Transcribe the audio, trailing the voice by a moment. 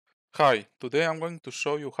Hi, today I'm going to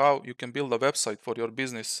show you how you can build a website for your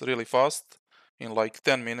business really fast in like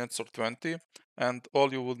 10 minutes or 20, and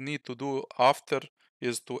all you will need to do after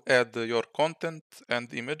is to add your content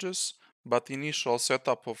and images, but initial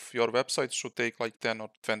setup of your website should take like 10 or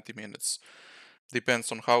 20 minutes.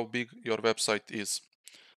 Depends on how big your website is.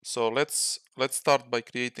 So let's start by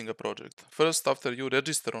creating a project. First, after you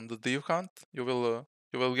register on the Divhunt, you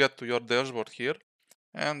will get to your dashboard here,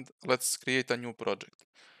 and let's create a new project.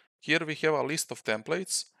 Here we have a list of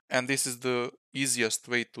templates, and this is the easiest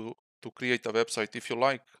way to create a website. If you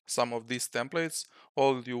like some of these templates,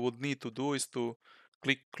 all you would need to do is to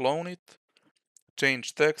click clone it,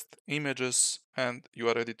 change text, images, and you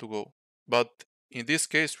are ready to go. But in this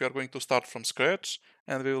case, we are going to start from scratch,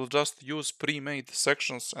 and we will just use pre-made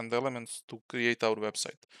sections and elements to create our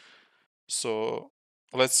website. So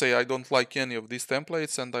let's say I don't like any of these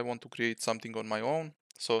templates and I want to create something on my own.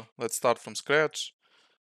 So let's start from scratch.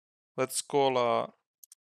 Let's call a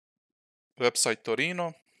website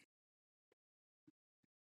Torino.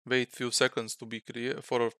 Wait few seconds to be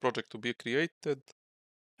for a project to be created,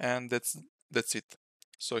 and that's it.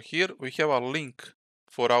 So here we have a link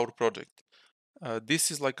for our project. This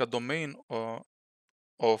is like a domain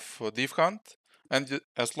of Divhunt, and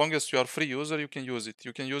as long as you are free user, you can use it.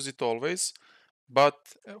 You can use it always, but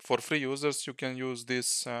for free users, you can use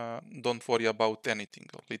this. Don't worry about anything.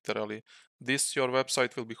 Literally, this your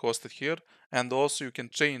website will be hosted here, and also you can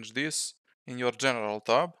change this in your general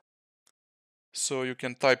tab. So you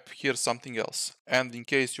can type here something else. And in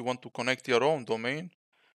case you want to connect your own domain,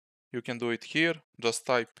 you can do it here. Just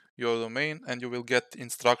type your domain and you will get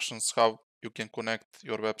instructions how you can connect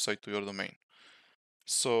your website to your domain.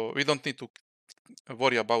 So we don't need to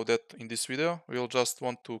worry about that in this video. We'll just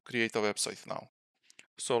want to create a website now.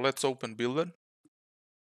 So let's open Builder.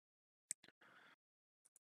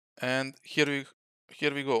 And here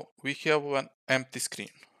we go. We have an empty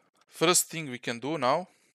screen. First thing we can do now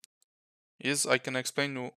is I can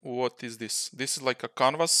explain you what is this. This is like a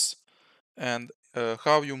canvas, and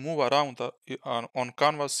how you move around on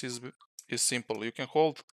canvas is simple. You can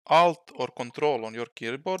hold Alt or Control on your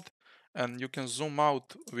keyboard, and you can zoom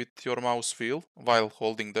out with your mouse wheel while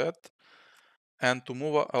holding that. And to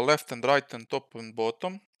move a left and right and top and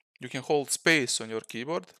bottom, you can hold Space on your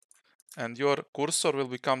keyboard, and your cursor will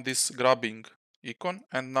become this grabbing icon,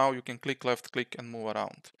 and now you can click left click and move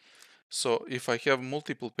around. So if I have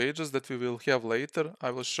multiple pages that we will have later,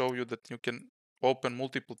 I will show you that you can open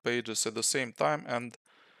multiple pages at the same time and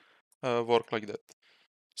work like that.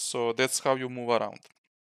 So that's how you move around.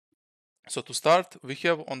 So to start, we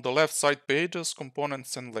have on the left side pages,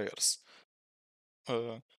 components and layers.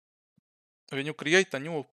 When you create a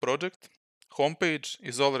new project, homepage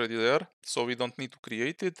is already there, so we don't need to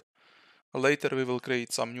create it. Later we will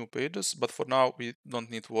create some new pages, but for now we don't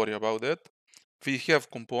need to worry about that. We have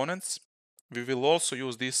components. We will also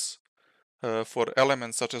use this for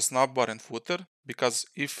elements such as navbar and footer, because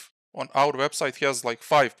if on our website has like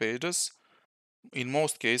 5 pages, in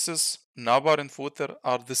most cases navbar and footer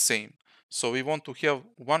are the same. So we want to have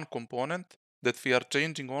one component that we are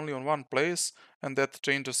changing only on one place, and that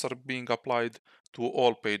changes are being applied to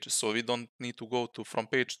all pages. So we don't need to go to from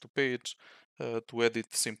page to page to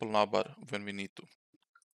edit simple navbar when we need to.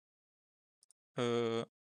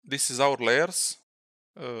 This is our layers.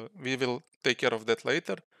 We will take care of that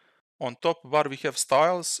later. On top bar we have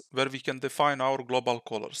styles where we can define our global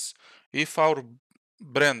colors. If our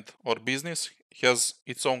brand or business has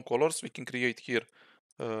its own colors, we can create here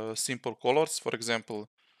simple colors. For example,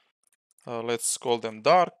 let's call them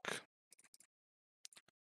dark.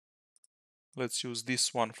 Let's use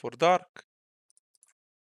this one for dark.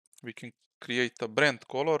 We can create a brand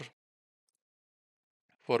color.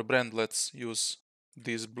 For brand, let's use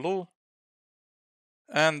this blue.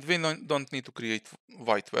 And we don't need to create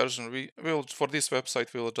white version. We will, for this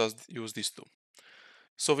website, we will just use these two.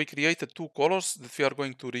 So we created two colors that we are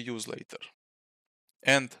going to reuse later.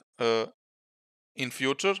 And in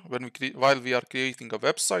future, when while we are creating a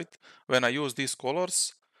website, when I use these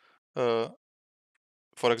colors,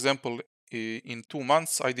 for example, in 2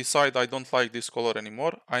 months, I decide I don't like this color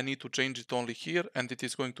anymore. I need to change it only here, and it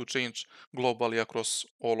is going to change globally across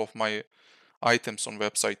all of my items on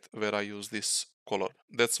website where I use this color.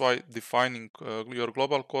 That's why defining your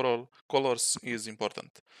global colors is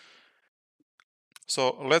important.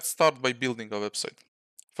 So let's start by building a website.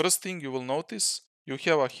 First thing you will notice, you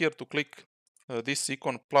have here to click this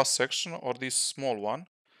icon plus section or this small one.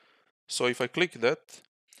 So if I click that,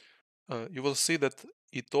 you will see that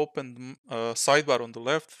it opened a sidebar on the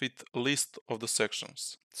left with a list of the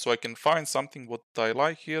sections. So I can find something what I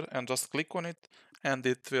like here and just click on it, and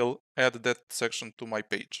it will add that section to my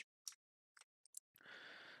page.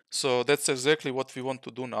 So that's exactly what we want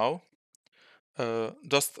to do now.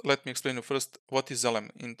 Just let me explain you first what is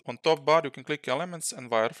element. On top bar you can click elements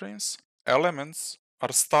and wireframes. Elements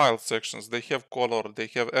are style sections. They have color, they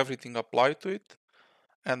have everything applied to it.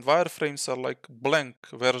 And wireframes are like blank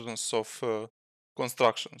versions of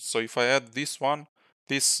constructions. So if I add this one,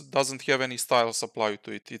 this doesn't have any styles applied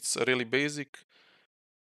to it. It's really basic.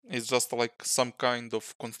 It's just like some kind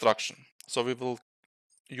of construction. So we will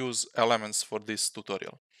use elements for this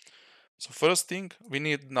tutorial. So first thing, we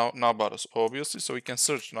need now navbars, obviously, so we can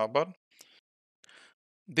search navbar.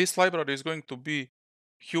 This library is going to be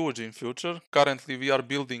huge in future. Currently, we are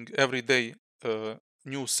building every day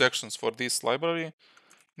new sections for this library.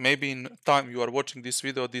 Maybe in time you are watching this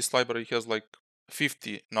video, this library has like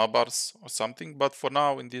 50 navbars or something, but for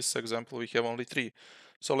now in this example we have only 3.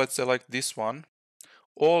 So let's select this one.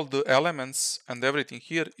 All the elements and everything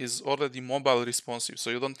here is already mobile responsive, so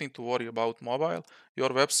you don't need to worry about mobile. Your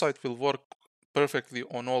website will work perfectly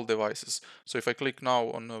on all devices. So if I click now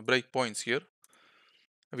on breakpoints here,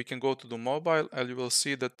 we can go to the mobile and you will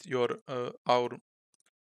see that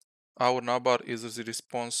our navbar is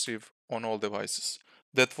responsive on all devices.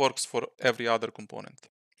 That works for every other component.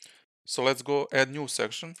 So let's go add new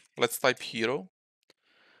section. Let's type hero.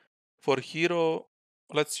 For hero,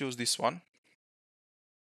 let's use this one.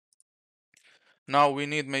 Now we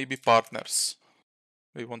need maybe partners.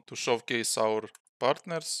 We want to showcase our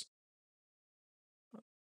partners.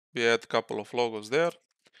 We add a couple of logos there.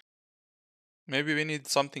 Maybe we need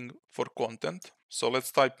something for content. So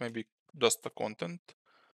let's type maybe just the content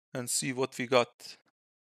and see what we got.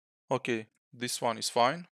 Okay, this one is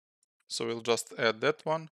fine. So we'll just add that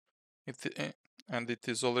one. And it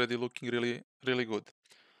is already looking really good.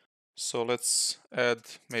 So let's add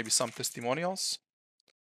maybe some testimonials.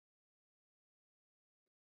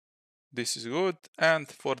 This is good. And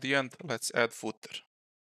for the end, let's add footer.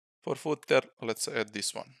 For footer, let's add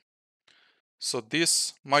this one. So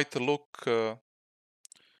this might look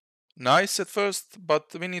nice at first,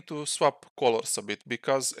 but we need to swap colors a bit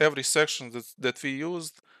because every section that we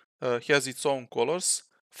used has its own colors.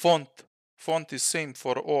 Font is same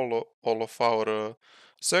for all of our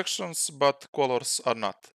sections, but colors are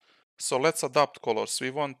not. So let's adapt colors. We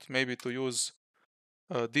want maybe to use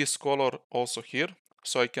this color also here.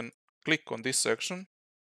 So I can click on this section.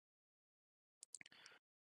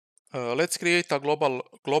 Let's create a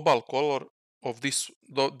global color of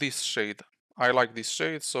this shade. I like this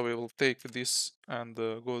shade, so we will take this and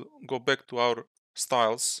go back to our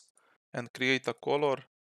styles and create a color.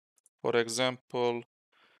 For example,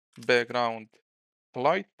 background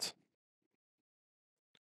light,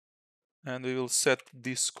 and we will set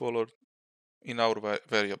this color in our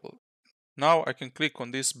variable. Now I can click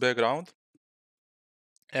on this background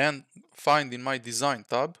and find in my design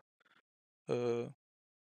tab,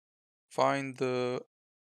 find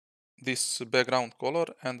this background color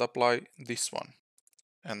and apply this one.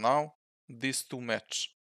 And now these two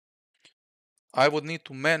match. I would need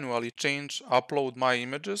to manually upload my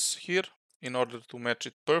images here in order to match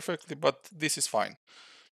it perfectly, but this is fine.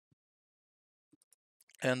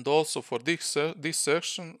 And also for this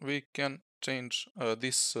section, we can change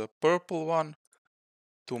this purple one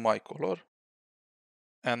to my color.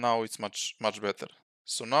 And now it's much better.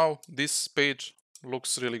 So now this page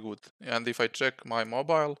looks really good. And if I check my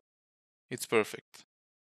mobile, it's perfect,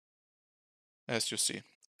 as you see.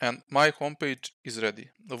 And my homepage is ready.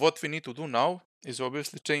 What we need to do now is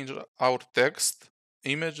obviously change our text,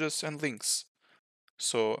 images, and links.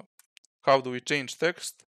 So how do we change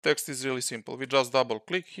text? Text is really simple. We just double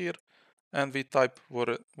click here and we type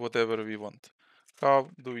whatever we want. How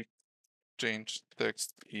do we change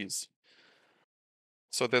text easy?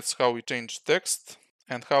 So that's how we change text.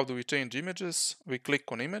 And how do we change images? We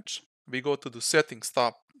click on image. We go to the settings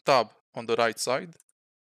tab on the right side.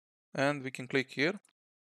 And we can click here.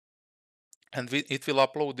 And it will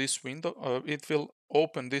upload this window. It will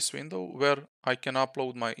open this window where I can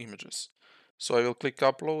upload my images. So I will click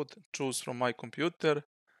upload, choose from my computer.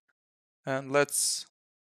 And let's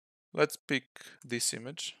pick this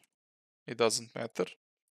image. It doesn't matter.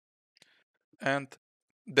 And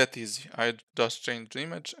that easy. I just change the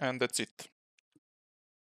image and that's it.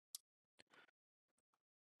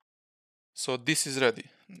 So this is ready.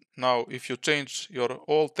 Now, if you change your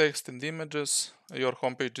all text and images, your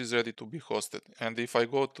homepage is ready to be hosted. And if I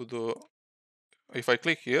if I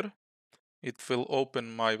click here, it will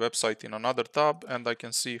open my website in another tab and I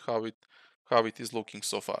can see how it is looking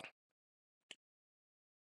so far.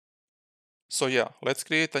 So yeah, let's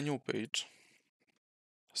create a new page.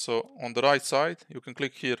 So on the right side, you can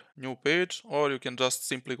click here, new page, or you can just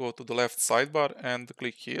simply go to the left sidebar and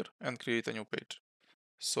click here and create a new page.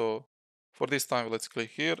 So for this time, let's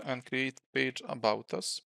click here and create page about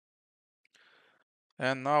us.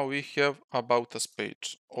 And now we have about us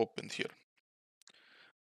page opened here.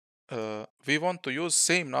 We want to use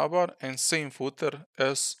same navbar and same footer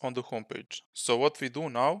as on the homepage. So what we do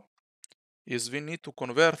now is we need to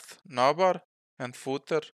convert navbar and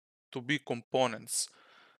footer to be components.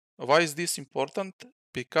 Why is this important?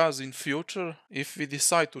 Because in future, if we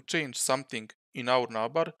decide to change something in our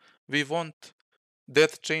navbar, we want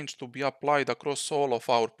that change to be applied across all of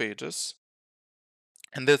our pages.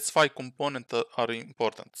 And that's why components are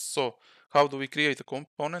important. So how do we create a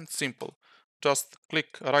component? Simple. Just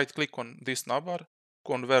right click on this navbar,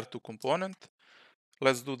 convert to component.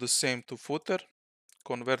 Let's do the same to footer,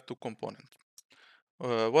 convert to component.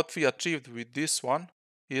 What we achieved with this one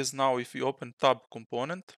is now if we open tab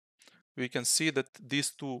component, we can see that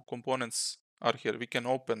these two components are here. We can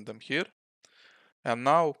open them here. And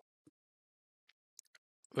now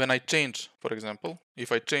when I change, for example,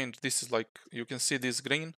 if I change, this is like, you can see this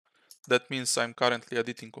green, that means I'm currently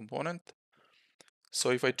editing component.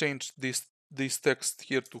 So if I change this text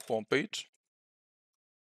here to homepage,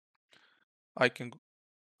 I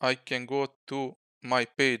can go to my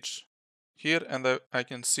page here and I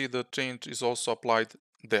can see the change is also applied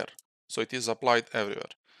there. So it is applied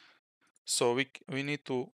everywhere. So we need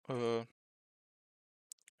to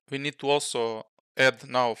also add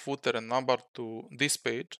now footer and number to this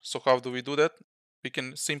page. So how do we do that? We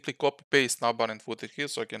can simply copy paste number and footer here.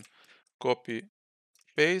 So I can copy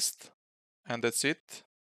paste and that's it.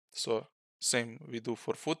 So same we do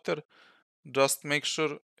for footer. Just make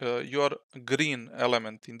sure your green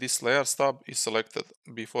element in this layers tab is selected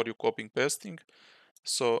before you copying pasting.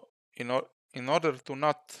 So in order to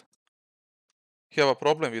not have a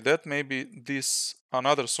problem with that, maybe this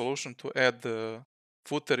another solution to add the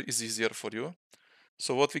footer is easier for you.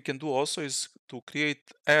 So what we can do also is to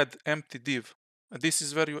add empty div. This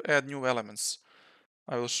is where you add new elements.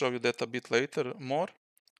 I will show you that a bit later more.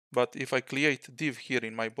 But if I create div here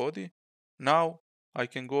in my body, now I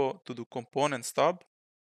can go to the components tab,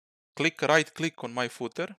 right click on my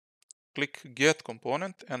footer, click get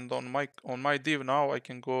component, and on my div now I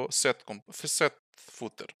can go set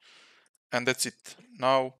footer. And that's it.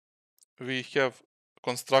 Now we have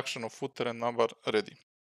construction of footer and number ready.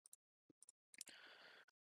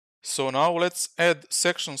 So now let's add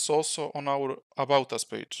sections also on our about us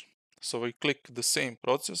page. So we click the same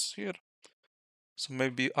process here. So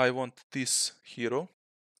maybe I want this hero.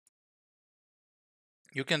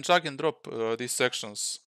 You can drag and drop these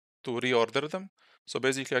sections to reorder them. So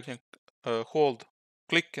basically I can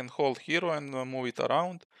click and hold hero and move it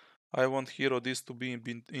around. I want hero this to be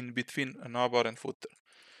in between navbar and footer.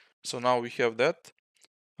 So now we have that.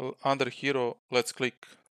 Under hero, let's click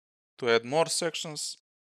to add more sections.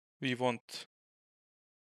 We want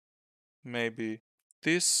maybe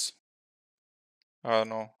this. I don't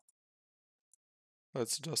know.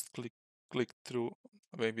 Let's just click through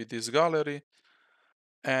maybe this gallery.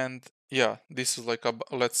 And yeah, this is like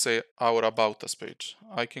let's say our about us page.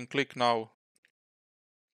 I can click now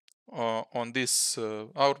on this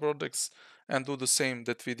our products and do the same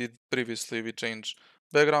that we did previously. We change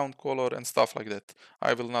background color and stuff like that.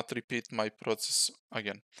 I will not repeat my process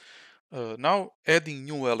again. Now adding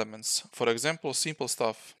new elements. For example, simple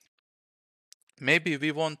stuff. Maybe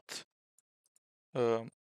we want uh,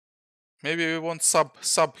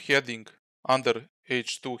 sub heading under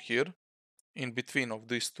H2 here in between of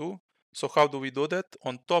these two. So how do we do that?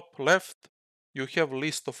 On top left, you have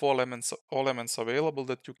list of all elements available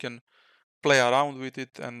that you can play around with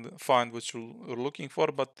it and find what you're looking for.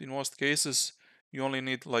 But in most cases, you only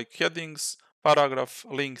need like headings, paragraph,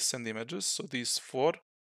 links, and images. So these four,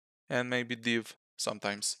 and maybe div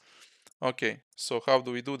sometimes. Okay, so how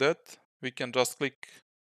do we do that? We can just click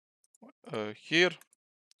here.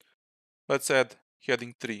 Let's add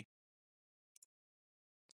heading 3.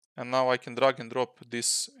 And now I can drag and drop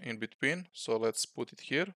this in between. So let's put it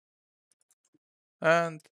here.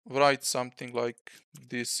 And write something like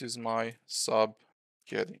this is my sub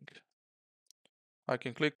heading. I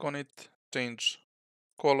can click on it, change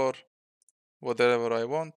color, whatever I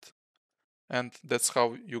want, and that's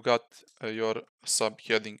how you got your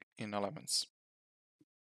subheading in Elements.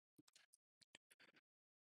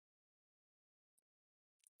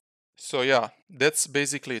 So yeah, that's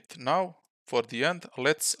basically it. Now for the end,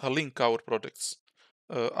 let's link our projects,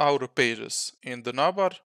 our pages in the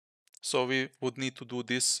navbar. So we would need to do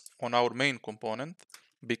this on our main component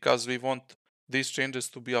because we want these changes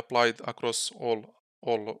to be applied across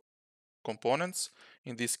all components.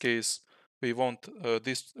 In this case, we want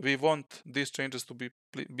these changes to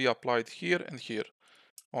be applied here and here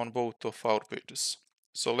on both of our pages.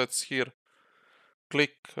 So let's here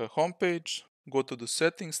click homepage, go to the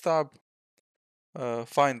settings tab,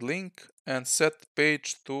 find link and set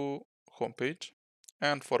page to homepage,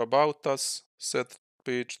 and for about us set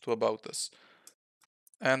page to about us,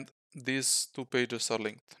 and these two pages are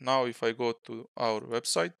linked. Now if I go to our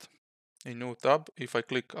website, a new tab, if I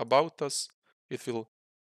click about us, it will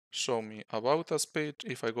show me about us page.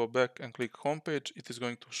 If I go back and click homepage, it is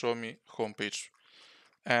going to show me homepage.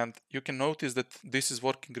 And you can notice that this is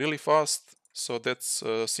working really fast. So that's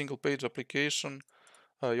a single page application.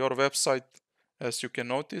 Your website, as you can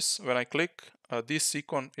notice, when I click, this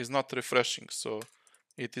icon is not refreshing. So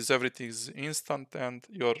it is everything is instant and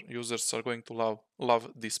your users are going to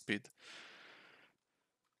love this speed.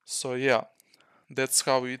 So yeah, that's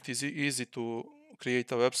how it is easy to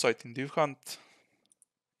create a website in Divhunt.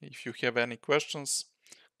 If you have any questions,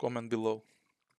 comment below.